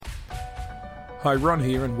Hi, Ron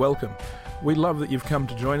here, and welcome. We love that you've come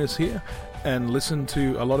to join us here and listen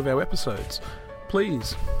to a lot of our episodes.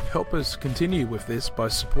 Please help us continue with this by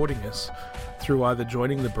supporting us through either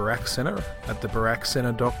joining the Barak Center at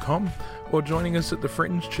thebarakcenter.com or joining us at the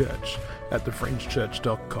Fringe Church at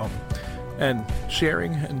thefringechurch.com and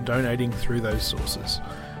sharing and donating through those sources.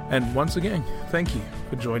 And once again, thank you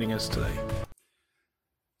for joining us today.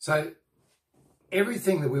 So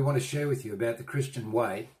everything that we want to share with you about the Christian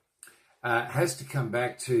way has to come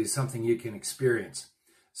back to something you can experience,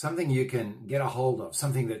 something you can get a hold of,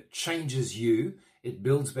 something that changes you. It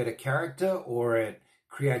builds better character, or it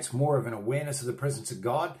creates more of an awareness of the presence of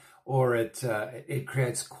God, or it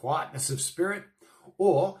creates quietness of spirit,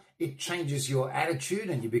 or it changes your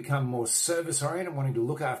attitude and you become more service-oriented, wanting to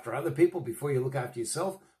look after other people before you look after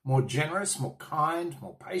yourself, more generous, more kind,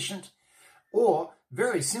 more patient, or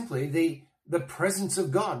very simply the presence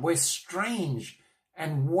of God, where strange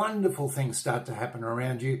and wonderful things start to happen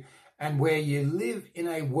around you, and where you live in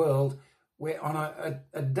a world where on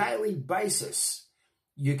a daily basis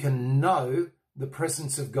you can know the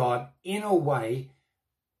presence of God in a way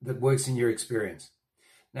that works in your experience.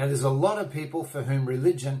 Now, there's a lot of people for whom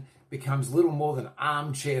religion becomes little more than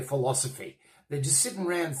armchair philosophy. They're just sitting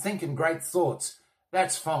around thinking great thoughts.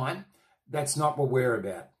 That's fine. That's not what we're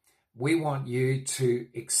about. We want you to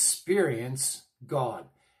experience God.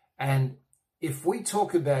 And if we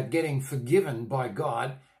talk about getting forgiven by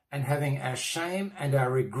God and having our shame and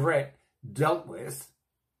our regret dealt with,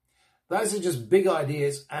 those are just big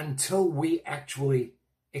ideas until we actually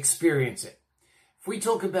experience it. If we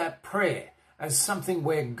talk about prayer as something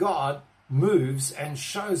where God moves and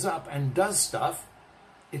shows up and does stuff,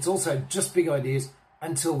 it's also just big ideas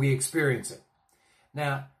until we experience it.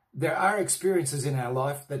 Now, there are experiences in our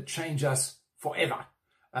life that change us forever.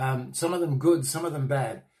 Some of them good, some of them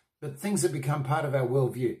bad, but things that become part of our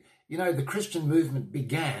worldview. You know, the Christian movement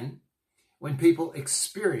began when people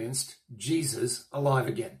experienced Jesus alive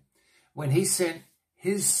again, when he sent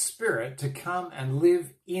his spirit to come and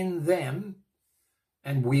live in them,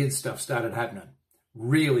 and weird stuff started happening,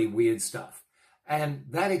 really weird stuff. And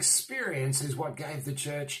that experience is what gave the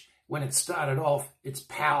church, when it started off, its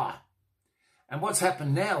power. And what's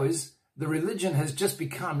happened now is the religion has just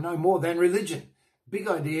become no more than religion, big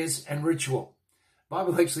ideas and ritual. The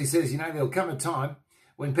Bible actually says, there'll come a time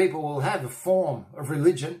when people will have a form of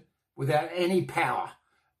religion without any power.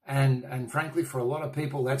 And frankly, for a lot of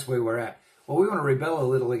people, that's where we're at. Well, we want to rebel a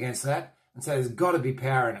little against that and say there's got to be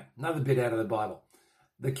power in it. Another bit out of the Bible.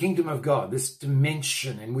 The kingdom of God, this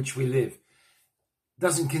dimension in which we live,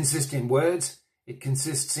 doesn't consist in words. It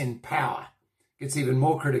consists in power. It gets even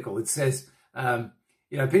more critical. It says,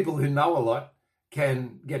 people who know a lot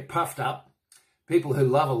can get puffed up. People who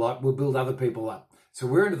love a lot will build other people up. So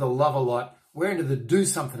we're into the love a lot. We're into the do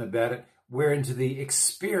something about it. We're into the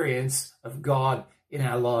experience of God in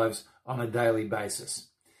our lives on a daily basis.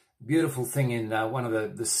 Beautiful thing in one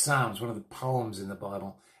of the Psalms, one of the poems in the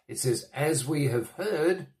Bible, it says, as we have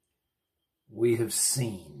heard, we have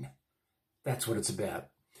seen. That's what it's about.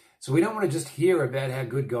 So we don't want to just hear about how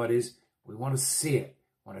good God is. We want to see it,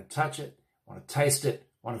 want to touch it, want to taste it,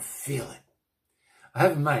 want to feel it. I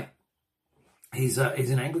have a mate. He's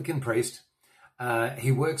an Anglican priest.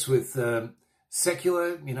 He works with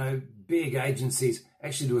secular, big agencies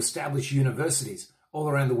actually to establish universities all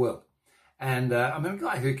around the world. And I'm a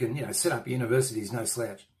guy who can, set up universities, no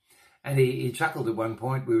slouch. And he chuckled at one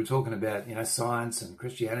point. We were talking about, science and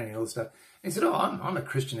Christianity and all this stuff. And he said, I'm a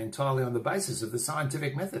Christian entirely on the basis of the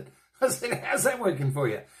scientific method. I said, how's that working for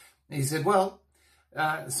you? And he said, well,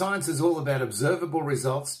 science is all about observable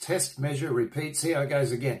results, test, measure, repeat, see how it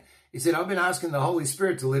goes again. He said, I've been asking the Holy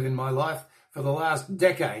Spirit to live in my life for the last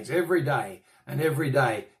decades, every day. And every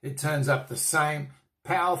day it turns up the same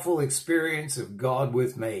powerful experience of God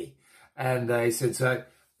with me. And he said, so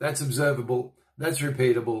that's observable, that's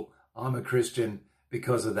repeatable. I'm a Christian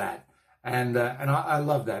because of that. And I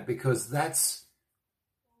love that, because that's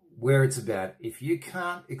where it's about. If you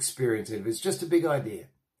can't experience it, if it's just a big idea,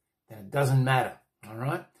 then it doesn't matter, all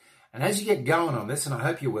right? And as you get going on this, and I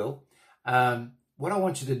hope you will, what I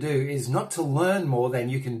want you to do is not to learn more than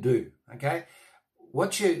you can do, okay?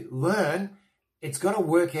 What you learn, it's got to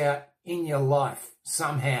work out in your life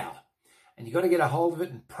somehow. And you've got to get a hold of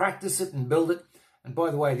it and practice it and build it. And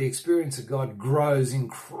by the way, the experience of God grows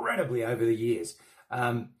incredibly over the years.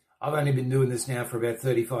 I've only been doing this now for about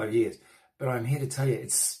 35 years. But I'm here to tell you,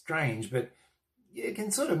 it's strange, but you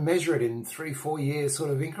can sort of measure it in 3-4 year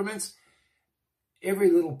sort of increments.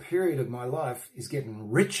 Every little period of my life is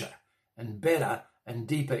getting richer and better and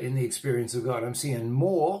deeper in the experience of God. I'm seeing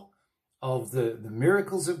more of the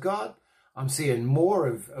miracles of God. I'm seeing more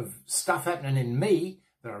of stuff happening in me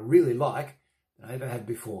that I really like than I ever had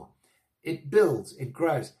before. It builds, it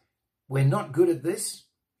grows. We're not good at this.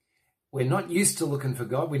 We're not used to looking for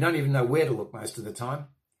God. We don't even know where to look most of the time.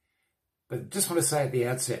 But just want to say at the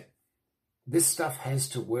outset, this stuff has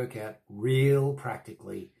to work out real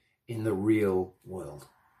practically in the real world.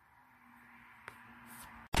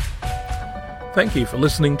 Thank you for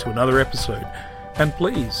listening to another episode. And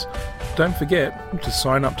please, don't forget to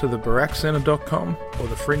sign up to the BarakCenter.com or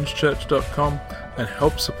thefringechurch.com and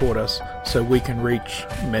help support us so we can reach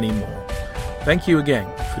many more. Thank you again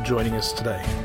for joining us today.